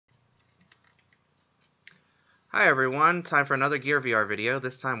Hi everyone, time for another Gear VR video.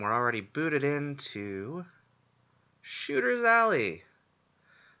 This time we're already booted into Shooter's Alley.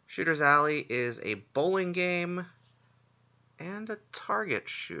 Shooter's Alley is a bowling game and a target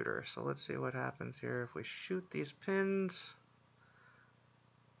shooter. So let's see what happens here if we shoot these pins.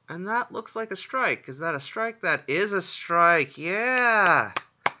 And that looks like a strike. Is that a strike? That is a strike. Yeah!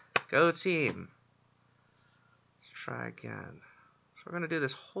 Go team. Let's try again. So we're going to do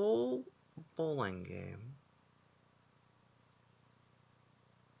this whole bowling game.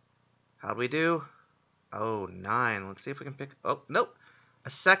 How'd we do? Oh, 9. Let's see if we can pick... Oh, nope. A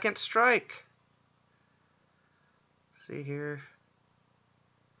second strike. See here.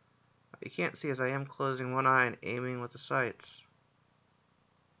 What you can't see is I am closing one eye and aiming with the sights.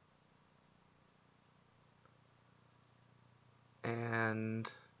 And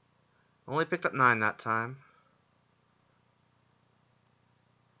only picked up 9 that time.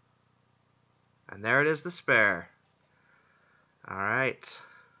 And there it is, the spare. Alright.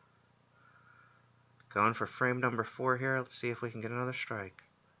 Going for frame number 4 here. Let's see if we can get another strike.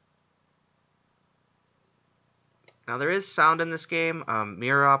 Now there is sound in this game.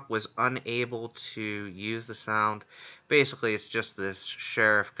 Mirop was unable to use the sound. Basically, it's just this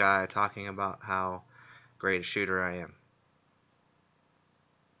sheriff guy talking about how great a shooter I am.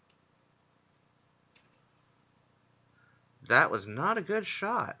 That was not a good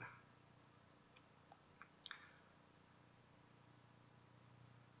shot.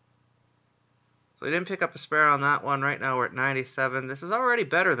 So we didn't pick up a spare on that one. Right now we're at 97. This is already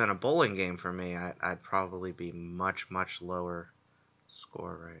better than a bowling game for me. I'd probably be much, much lower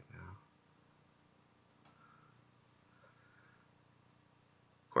score right now.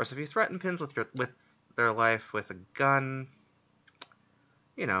 Of course, if you threaten pins with their life with a gun,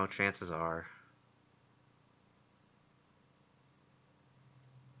 you know, chances are.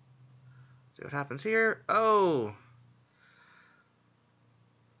 See what happens here. Oh!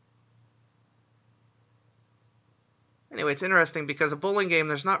 Anyway, it's interesting because a bowling game,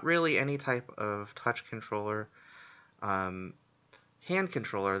 there's not really any type of touch controller, hand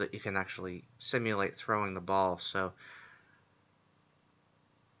controller that you can actually simulate throwing the ball. So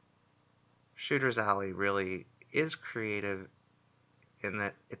Shooter's Alley really is creative in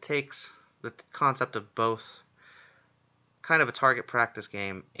that it takes the concept of both kind of a target practice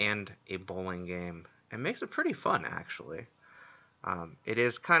game and a bowling game and makes it pretty fun, actually. It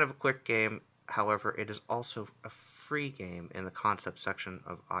is kind of a quick game. However, it is also a free game in the concept section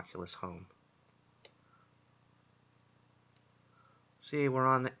of Oculus Home. See, we're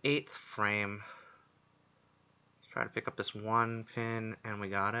on the 8th frame. Let's try to pick up this one pin, and we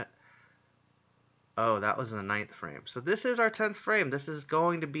got it. Oh, that was in the 9th frame. So this is our 10th frame. This is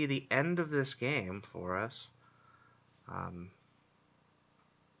going to be the end of this game for us.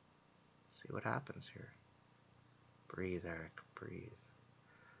 See what happens here. Breathe, Eric, breathe.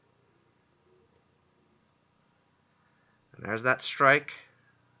 And there's that strike.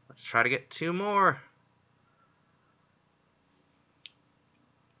 Let's try to get 2 more.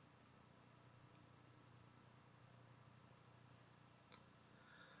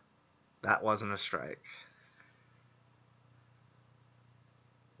 That wasn't a strike.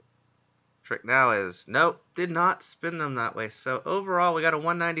 Trick now is, nope, did not spin them that way. So overall, we got a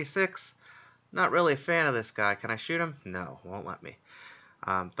 196. Not really a fan of this guy. Can I shoot him? No, won't let me.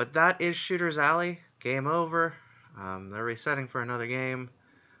 But that is Shooter's Alley. Game over. They're resetting for another game.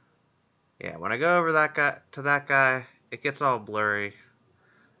 Yeah, when I go over that guy, it gets all blurry.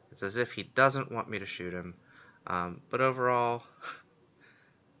 It's as if he doesn't want me to shoot him. But overall,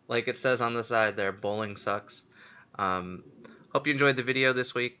 like it says on the side there, bowling sucks. Hope you enjoyed the video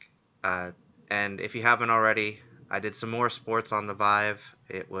this week. And if you haven't already, I did some more sports on the Vive.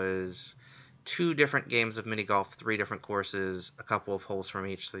 It was 2 different games of mini golf, 3 different courses, a couple of holes from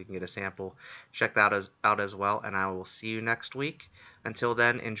each so you can get a sample. Check that out as well, and I will see you next week. Until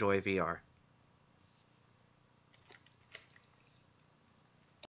then, enjoy VR.